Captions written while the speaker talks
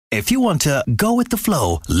If you want to go with the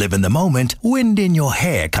flow, live in the moment, wind in your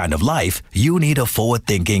hair kind of life, you need a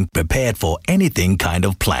forward-thinking, prepared for anything kind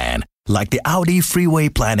of plan. Like the Audi Freeway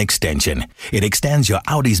Plan Extension. It extends your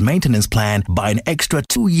Audi's maintenance plan by an extra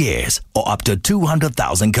 2 years or up to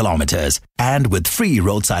 200,000 kilometers. And with free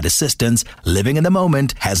roadside assistance, living in the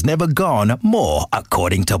moment has never gone more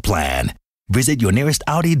according to plan. Visit your nearest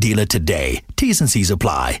Audi dealer today. T's and C's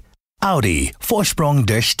apply. Audi, Vorsprung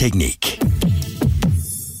durch Technik.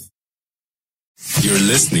 You're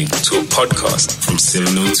listening to a podcast from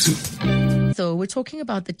 702. So we're talking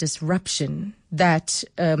about the disruption that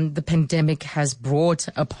the pandemic has brought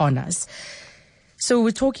upon us. So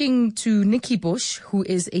we're talking to Nikki Bush, who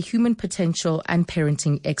is a human potential and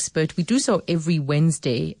parenting expert. We do so every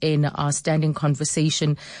Wednesday in our standing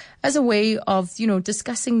conversation as a way of,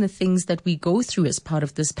 discussing the things that we go through as part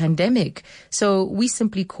of this pandemic. So we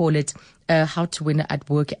simply call it How to Win at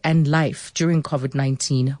Work and Life during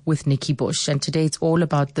COVID-19 with Nikki Bush. And today it's all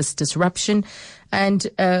about this disruption and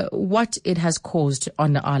what it has caused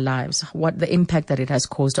on our lives, what the impact that it has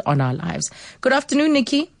caused on our lives. Good afternoon,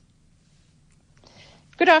 Nikki.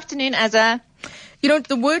 Good afternoon, Azza.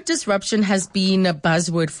 The word disruption has been a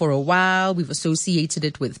buzzword for a while. We've associated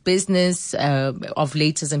it with business of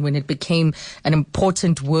late, and when it became an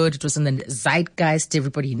important word, it was in the zeitgeist.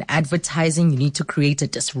 Everybody in advertising, you need to create a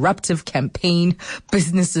disruptive campaign.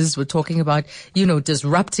 Businesses were talking about,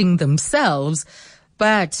 disrupting themselves.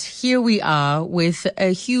 But here we are with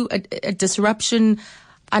a disruption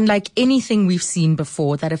unlike anything we've seen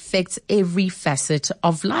before that affects every facet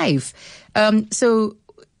of life. So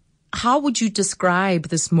how would you describe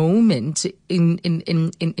this moment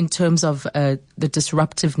in terms of the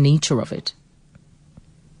disruptive nature of it?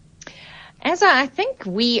 Azza, I think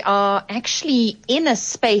we are actually in a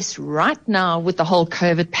space right now with the whole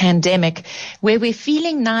COVID pandemic where we're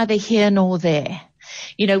feeling neither here nor there.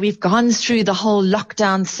 We've gone through the whole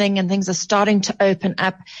lockdown thing and things are starting to open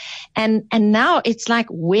up. And now it's like,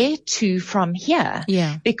 where to from here?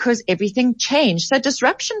 Yeah. Because everything changed. So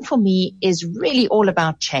disruption for me is really all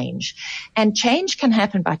about change. And change can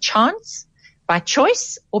happen by chance, by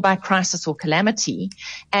choice, or by crisis or calamity.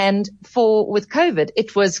 And with COVID,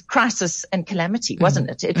 it was crisis and calamity,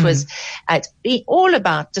 wasn't it? It was all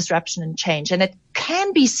about disruption and change. And it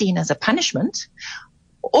can be seen as a punishment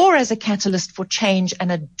or as a catalyst for change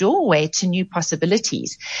and a doorway to new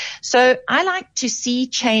possibilities. So I like to see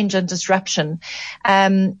change and disruption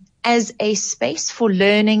as a space for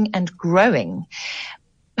learning and growing.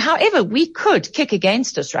 However, we could kick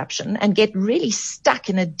against disruption and get really stuck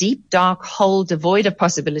in a deep, dark hole devoid of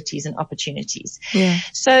possibilities and opportunities. Yeah.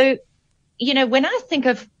 So, when I think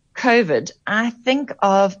of COVID, I think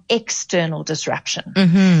of external disruption.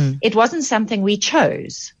 Mm-hmm. It wasn't something we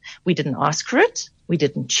chose. We didn't ask for it. We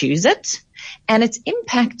didn't choose it. And it's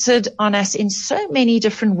impacted on us in so many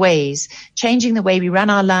different ways, changing the way we run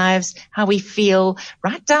our lives, how we feel,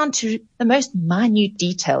 right down to the most minute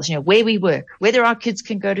details, where we work, whether our kids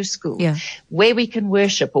can go to school, where we can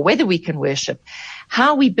worship or whether we can worship,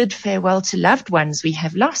 how we bid farewell to loved ones we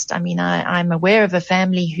have lost. I mean, I'm aware of a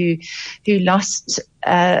family who lost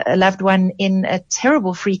a loved one in a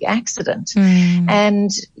terrible freak accident and,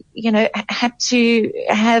 had to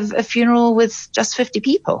have a funeral with just 50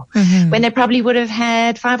 people when they probably would have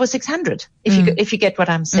had 500 or 600, if you get what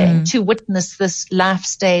I'm saying, to witness this life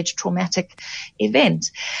stage traumatic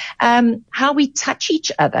event. How we touch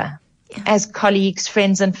each other as colleagues,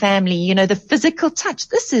 friends and family, the physical touch.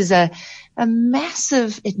 This is a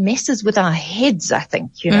massive, it messes with our heads, I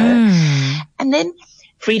think, and then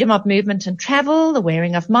freedom of movement and travel, the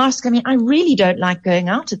wearing of masks. I mean, I really don't like going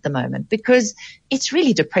out at the moment because it's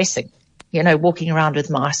really depressing, walking around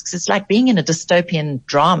with masks. It's like being in a dystopian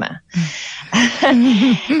drama.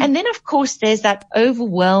 And then, of course, there's that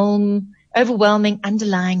overwhelming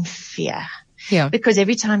underlying fear. Yeah. Because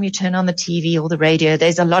every time you turn on the TV or the radio,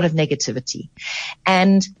 there's a lot of negativity.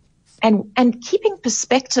 And keeping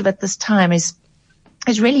perspective at this time is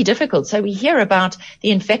really difficult. So we hear about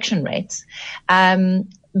the infection rates.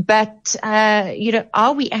 But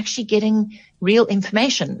are we actually getting real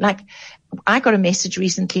information? Like, I got a message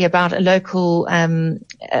recently about my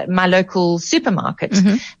local supermarket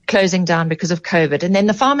closing down because of COVID. And then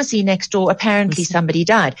the pharmacy next door, apparently somebody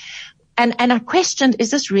died. And I questioned,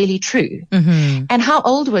 is this really true? And how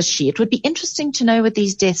old was she? It would be interesting to know with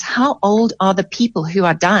these deaths, how old are the people who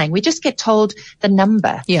are dying? We just get told the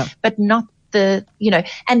number, but not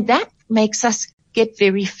and that makes us get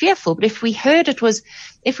very fearful. But if we heard if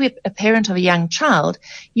we're a parent of a young child,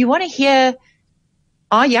 you want to hear,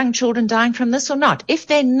 are young children dying from this or not? If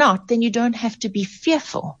they're not, then you don't have to be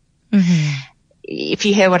fearful. if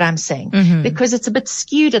you hear what I'm saying, because it's a bit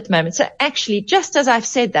skewed at the moment. So actually, just as I've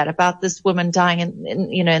said that about this woman dying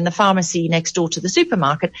in the pharmacy next door to the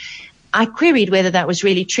supermarket, I queried whether that was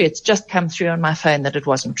really true. It's just come through on my phone that it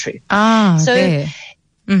wasn't true. So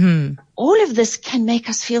all of this can make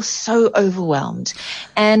us feel so overwhelmed.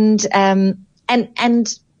 And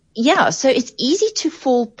yeah, so it's easy to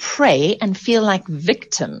fall prey and feel like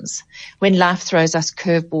victims when life throws us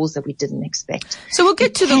curveballs that we didn't expect. So we'll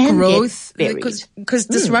get to the growth, because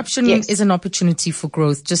disruption is an opportunity for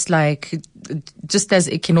growth, just as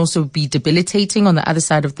it can also be debilitating on the other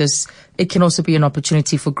side of this, it can also be an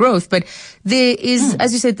opportunity for growth. But there is,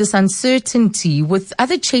 as you said, this uncertainty with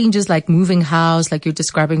other changes like moving house, like you're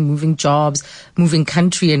describing, moving jobs, moving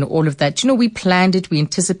country and all of that. You know, we planned it, we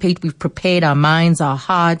anticipate, we've prepared our minds, our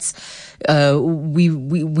hearts. We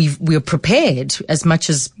are prepared as much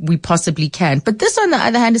as we possibly can. But this, on the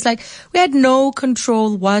other hand, is like we had no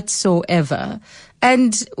control whatsoever.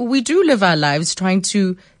 And we do live our lives trying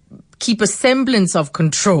to keep a semblance of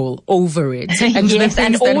control over it. And yes, the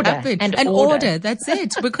things and that happen. And order. That's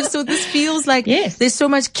it. Because so this feels like yes. There's so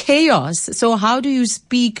much chaos. So how do you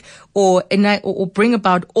speak or bring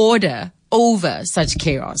about order over such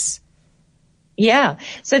chaos? Yeah.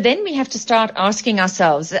 So then we have to start asking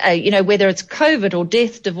ourselves, whether it's COVID or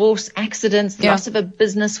death, divorce, accidents, loss of a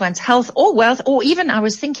business, one's health or wealth, or even I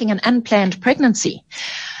was thinking an unplanned pregnancy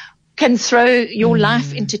can throw your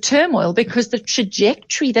life into turmoil because the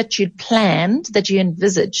trajectory that you'd planned, that you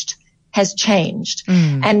envisaged, has changed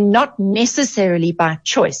and not necessarily by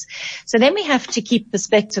choice. So then we have to keep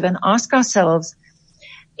perspective and ask ourselves,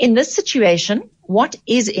 in this situation, what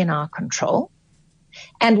is in our control?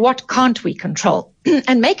 And what can't we control?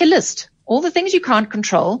 And make a list. All the things you can't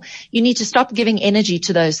control, you need to stop giving energy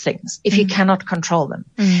to those things if you cannot control them.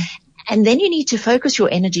 And then you need to focus your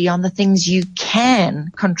energy on the things you can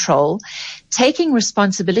control, taking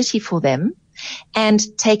responsibility for them and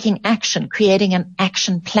taking action, creating an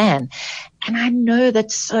action plan. And I know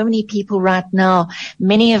that so many people right now,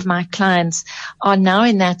 many of my clients are now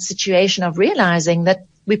in that situation of realizing that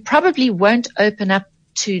we probably won't open up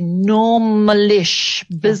to normalish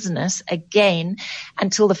business again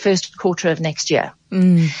until the first quarter of next year.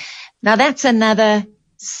 Now that's another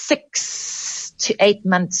 6 to 8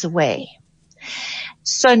 months away.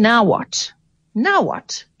 So now what?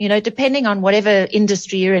 Depending on whatever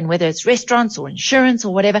industry you're in, whether it's restaurants or insurance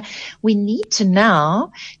or whatever, we need to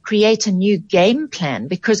now create a new game plan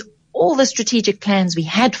because all the strategic plans we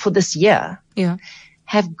had for this year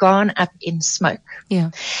have gone up in smoke.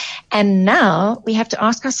 And now we have to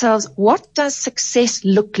ask ourselves, what does success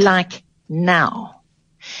look like now?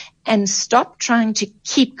 And stop trying to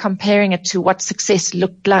keep comparing it to what success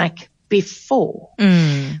looked like before.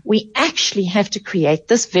 We actually have to create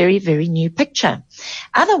this very, very new picture.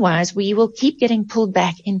 Otherwise, we will keep getting pulled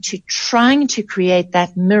back into trying to create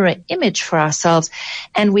that mirror image for ourselves,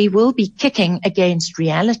 and we will be kicking against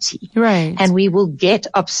reality. Right. And we will get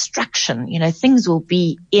obstruction. Things will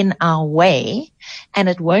be in our way, and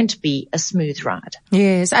it won't be a smooth ride.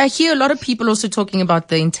 Yes. I hear a lot of people also talking about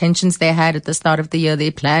the intentions they had at the start of the year,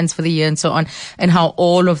 their plans for the year and so on, and how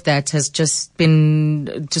all of that has just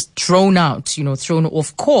been thrown out, thrown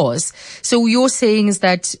off course. So you're saying is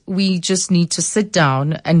that we just need to sit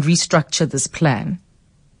down and restructure this plan.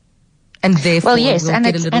 And therefore, we'll get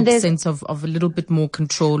a little sense of a little bit more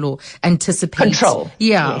control or anticipate. Control.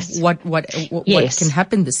 Yeah. Yes. What can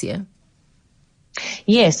happen this year.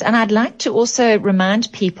 Yes, and I'd like to also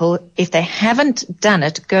remind people, if they haven't done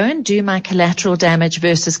it, go and do my collateral damage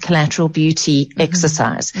versus collateral beauty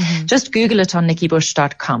exercise. Just Google it on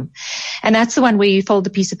nikkibush.com. And that's the one where you fold the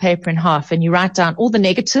piece of paper in half and you write down all the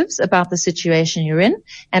negatives about the situation you're in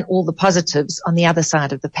and all the positives on the other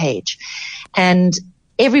side of the page. And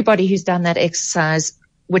everybody who's done that exercise,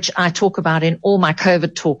 which I talk about in all my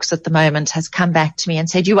COVID talks at the moment, has come back to me and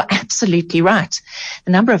said, you are absolutely right.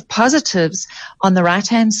 The number of positives on the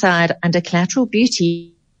right-hand side under collateral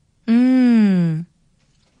beauty is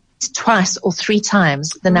twice or 3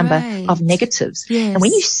 times the number of negatives. Yes. And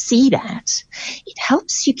when you see that, it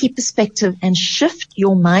helps you keep perspective and shift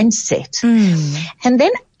your mindset. And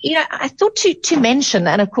then, I thought to mention,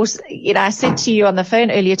 and of course, I said to you on the phone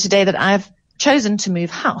earlier today that I've chosen to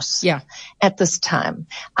move house at this time.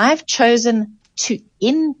 I've chosen to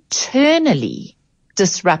internally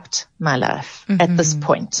disrupt my life at this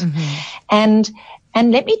point. And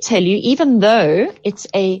let me tell you, even though it's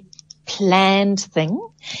a planned thing,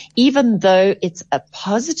 even though it's a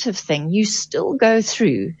positive thing, you still go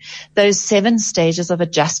through those 7 stages of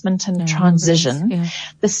adjustment and transition,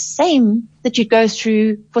 the same that you go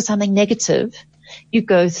through for something negative you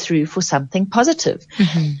go through for something positive.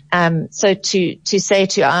 So to say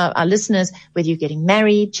to our listeners, whether you're getting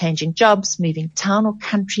married, changing jobs, moving town or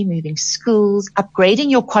country, moving schools, upgrading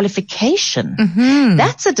your qualification,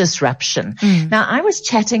 that's a disruption. Now, I was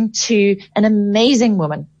chatting to an amazing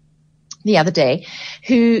woman the other day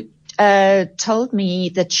who told me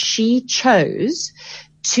that she chose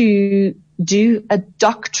to do a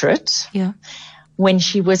doctorate when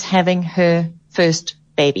she was having her first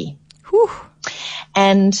baby. Whew.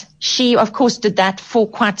 And she, of course, did that for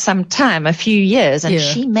quite some time, a few years, and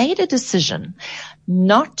she made a decision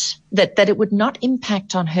not that it would not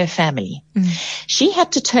impact on her family. She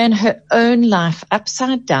had to turn her own life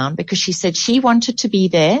upside down because she said she wanted to be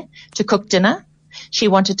there to cook dinner. She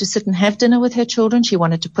wanted to sit and have dinner with her children. She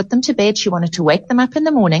wanted to put them to bed. She wanted to wake them up in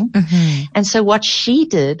the morning. And so what she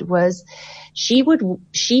did was she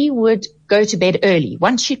would go to bed early.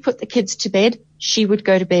 Once she'd put the kids to bed, she would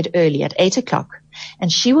go to bed early at 8:00,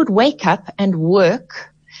 and she would wake up and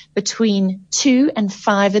work between 2 and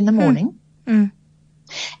 5 in the morning.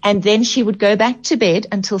 And then she would go back to bed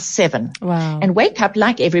until 7 and wake up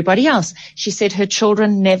like everybody else. She said her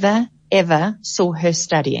children never, ever saw her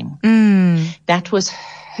studying. That was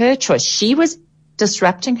her choice. She was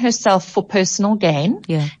disrupting herself for personal gain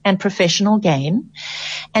and professional gain.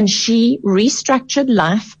 And she restructured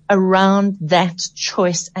life around that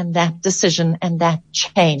choice and that decision and that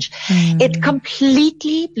change. It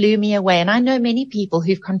completely blew me away. And I know many people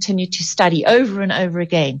who've continued to study over and over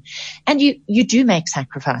again. And you do make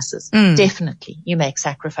sacrifices. Definitely you make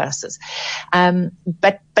sacrifices.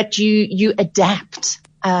 But you adapt.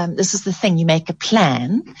 This is the thing. You make a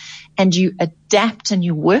plan and you adapt and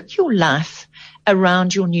you work your life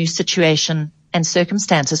around your new situation and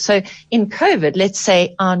circumstances. So in COVID, let's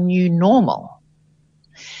say our new normal,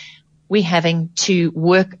 we're having to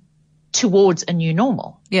work towards a new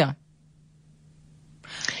normal. Yeah.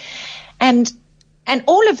 And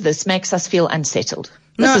all of this makes us feel unsettled.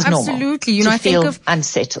 This is normal. Absolutely. You know, I feel think of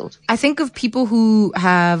unsettled. I think of people who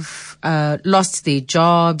have lost their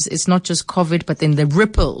jobs. It's not just COVID, but then the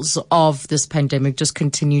ripples of this pandemic just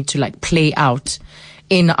continue to like play out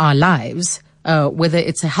in our lives. Whether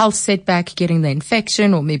it's a health setback, getting the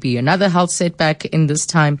infection, or maybe another health setback in this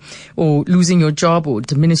time, or losing your job or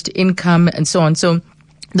diminished income and so on. So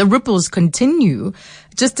the ripples continue.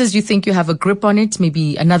 Just as you think you have a grip on it,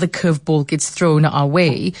 maybe another curveball gets thrown our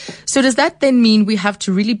way. So does that then mean we have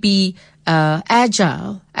to really be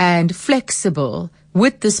agile and flexible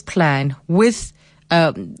with this plan, with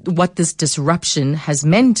what this disruption has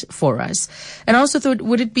meant for us? And I also thought,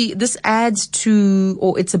 would it be, this adds to,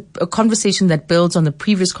 or it's a conversation that builds on the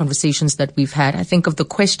previous conversations that we've had. I think of the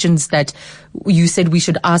questions that you said we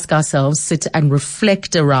should ask ourselves, sit and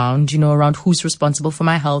reflect around, around who's responsible for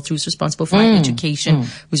my health, who's responsible for my education,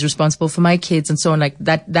 who's responsible for my kids, and so on. Like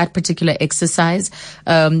that particular exercise,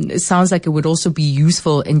 it sounds like it would also be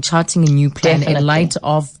useful in charting a new plan in light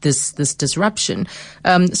of this disruption.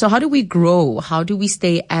 So how do we grow? How do we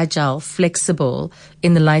stay agile, flexible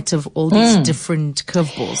in the light of all these different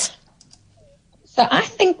curveballs? So I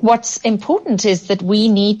think what's important is that we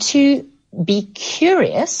need to be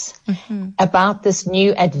curious about this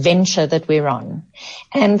new adventure that we're on.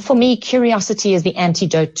 And for me, curiosity is the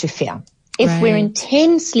antidote to fear. If we're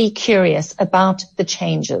intensely curious about the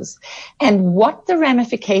changes and what the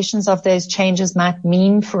ramifications of those changes might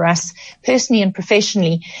mean for us personally and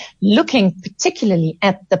professionally, looking particularly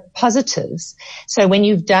at the positives. So when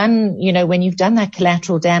you've done that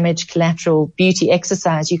collateral damage, collateral beauty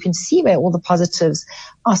exercise, you can see where all the positives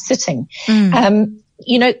are sitting.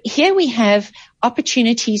 Here we have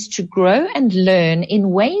opportunities to grow and learn in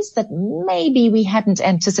ways that maybe we hadn't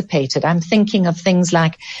anticipated. I'm thinking of things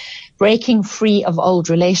like breaking free of old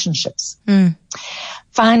relationships,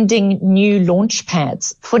 finding new launch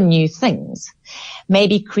pads for new things,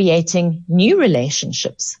 maybe creating new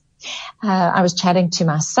relationships. I was chatting to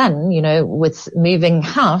my son, with moving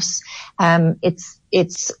house.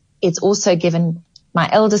 It's also given my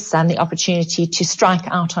eldest son the opportunity to strike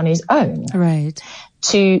out on his own,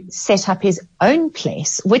 to set up his own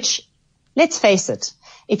place, which, let's face it,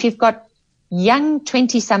 if you've got young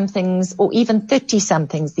 20-somethings or even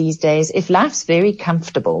 30-somethings these days, if life's very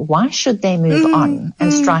comfortable, why should they move on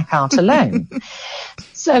and strike out alone?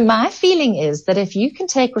 So my feeling is that if you can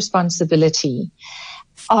take responsibility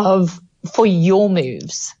for your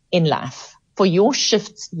moves in life, for your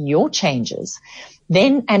shifts, your changes,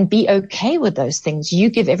 then, and be okay with those things, you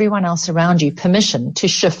give everyone else around you permission to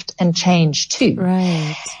shift and change too.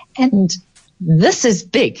 Right. And this is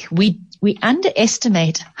big. We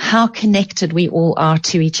underestimate how connected we all are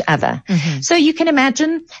to each other. Mm-hmm. So you can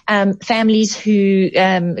imagine families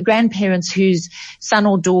grandparents whose son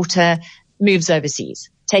or daughter moves overseas,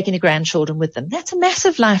 taking the grandchildren with them. That's a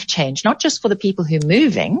massive life change, not just for the people who are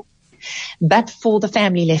moving, but for the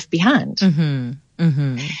family left behind. Mm-hmm.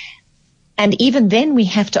 Mm-hmm. And even then we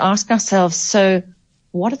have to ask ourselves, so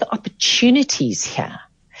what are the opportunities here?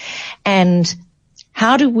 And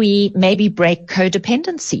how do we maybe break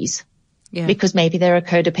codependencies? Yeah. Because maybe there are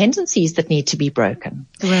codependencies that need to be broken.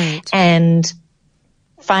 Right. And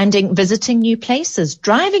visiting new places,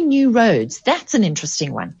 driving new roads. That's an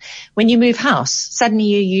interesting one. When you move house, suddenly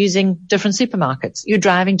you're using different supermarkets. You're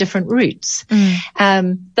driving different routes.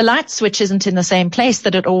 The light switch isn't in the same place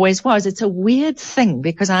that it always was. It's a weird thing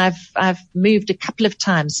because I've moved a couple of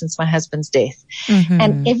times since my husband's death. Mm-hmm.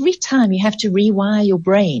 And every time you have to rewire your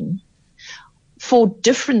brain for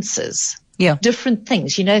differences. Yeah. Different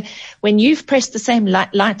things. You know, when you've pressed the same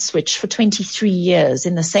light switch for 23 years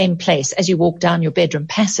in the same place as you walk down your bedroom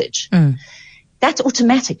passage, that's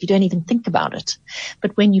automatic. You don't even think about it.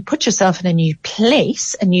 But when you put yourself in a new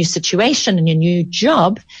place, a new situation, and a new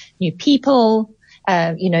job, new people,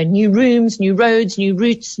 new rooms, new roads, new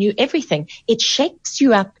routes, new everything, it shakes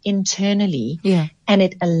you up internally. Yeah. And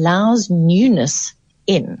it allows newness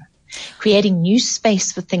in, creating new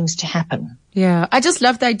space for things to happen. Yeah, I just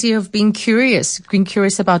love the idea of being curious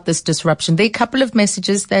about this disruption. There are a couple of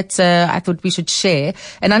messages that I thought we should share.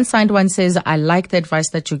 An unsigned one says, I like the advice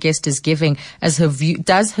that your guest is giving. Does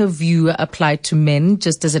her view apply to men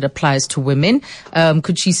just as it applies to women?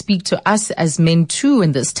 Could she speak to us as men too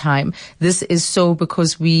in this time? This is so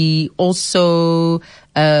because we also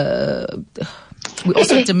have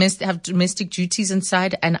domestic duties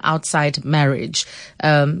inside and outside marriage.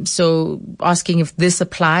 So asking if this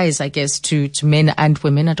applies, I guess, to men and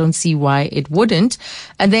women. I don't see why it wouldn't.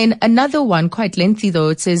 And then another one, quite lengthy though,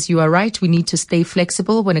 it says, you are right. We need to stay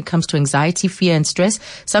flexible when it comes to anxiety, fear and stress.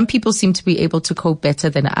 Some people seem to be able to cope better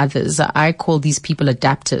than others. I call these people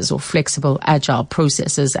adapters or flexible, agile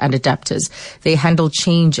processors and adapters. They handle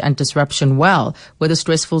change and disruption well. Whether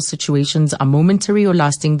stressful situations are momentary or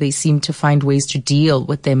lasting, they seem to find ways to deal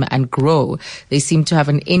with them and grow. They seem to have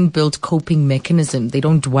an inbuilt coping mechanism. They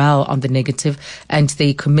don't dwell on the negative and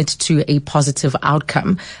they commit to a positive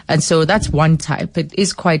outcome. And so that's one type. It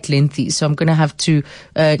is quite lengthy, so I'm going to have to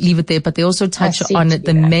leave it there. But they also touch on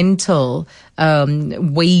the mental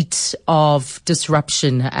weight of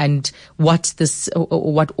disruption and what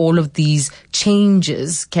all of these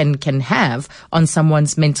changes can have on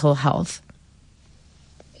someone's mental health.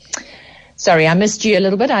 Sorry, I missed you a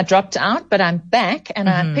little bit. I dropped out, but I'm back, and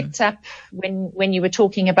I picked up when you were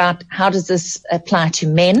talking about how does this apply to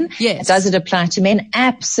men? Yes. Does it apply to men?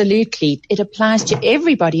 Absolutely. It applies to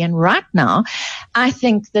everybody. And right now, I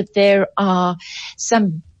think that there are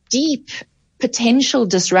some deep potential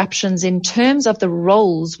disruptions in terms of the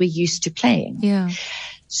roles we're used to playing. Yeah.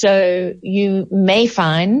 So you may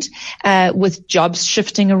find with jobs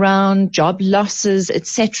shifting around, job losses,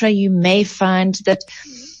 etc., you may find that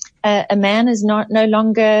a man is no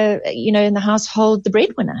longer, in the household, the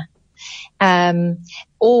breadwinner.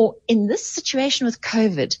 Or in this situation with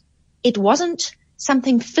COVID, it wasn't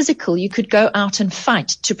something physical. You could go out and fight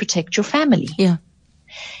to protect your family. Yeah.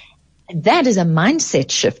 That is a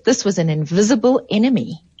mindset shift. This was an invisible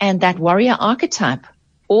enemy. And that warrior archetype,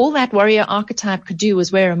 all that warrior archetype could do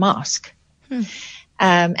was wear a mask,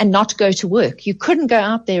 and not go to work. You couldn't go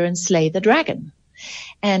out there and slay the dragon.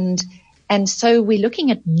 And so we're looking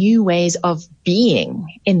at new ways of being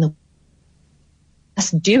in the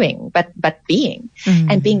doing, but being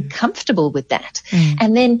and being comfortable with that.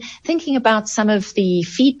 And then thinking about some of the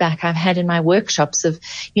feedback I've had in my workshops of,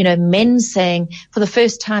 men saying for the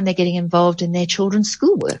first time they're getting involved in their children's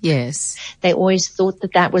schoolwork. Yes. They always thought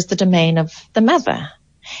that was the domain of the mother.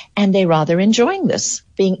 And they're rather enjoying this,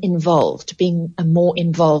 being involved, being a more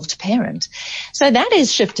involved parent. So that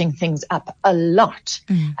is shifting things up a lot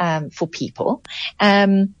for people.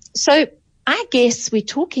 So I guess we're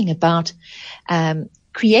talking about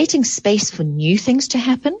creating space for new things to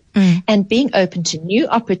happen and being open to new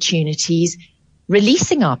opportunities,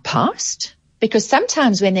 releasing our past, because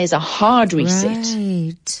sometimes when there's a hard reset,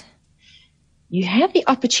 right, you have the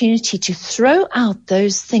opportunity to throw out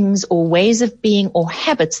those things or ways of being or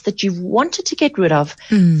habits that you've wanted to get rid of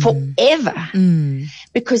forever,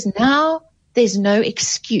 because now there's no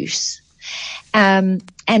excuse. And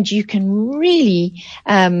you can really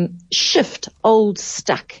shift old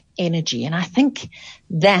stuck energy. And I think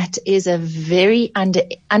that is a very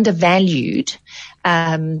undervalued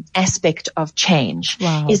aspect of change.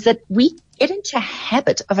 Wow. Is that we get into a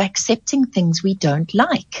habit of accepting things we don't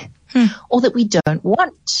like or that we don't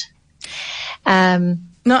want.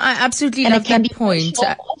 No, I absolutely love that point.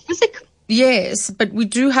 Or physical. Yes, but we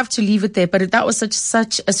do have to leave it there. But that was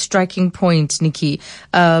such a striking point, Nikki.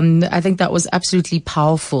 I think that was absolutely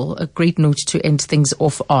powerful. A great note to end things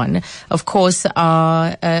off on. Of course,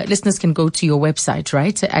 our listeners can go to your website,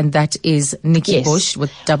 right? And that is Nikki Bush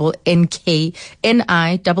with double NKNIKKI,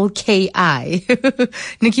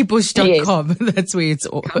 NikkiBush.com. Yes. That's where it's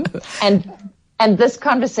all. And this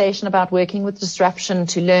conversation about working with disruption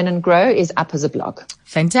to learn and grow is up as a blog.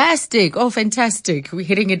 Fantastic. Oh, fantastic. We're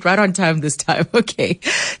hitting it right on time this time. Okay.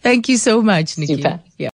 Thank you so much, Nikki. Super. Yeah.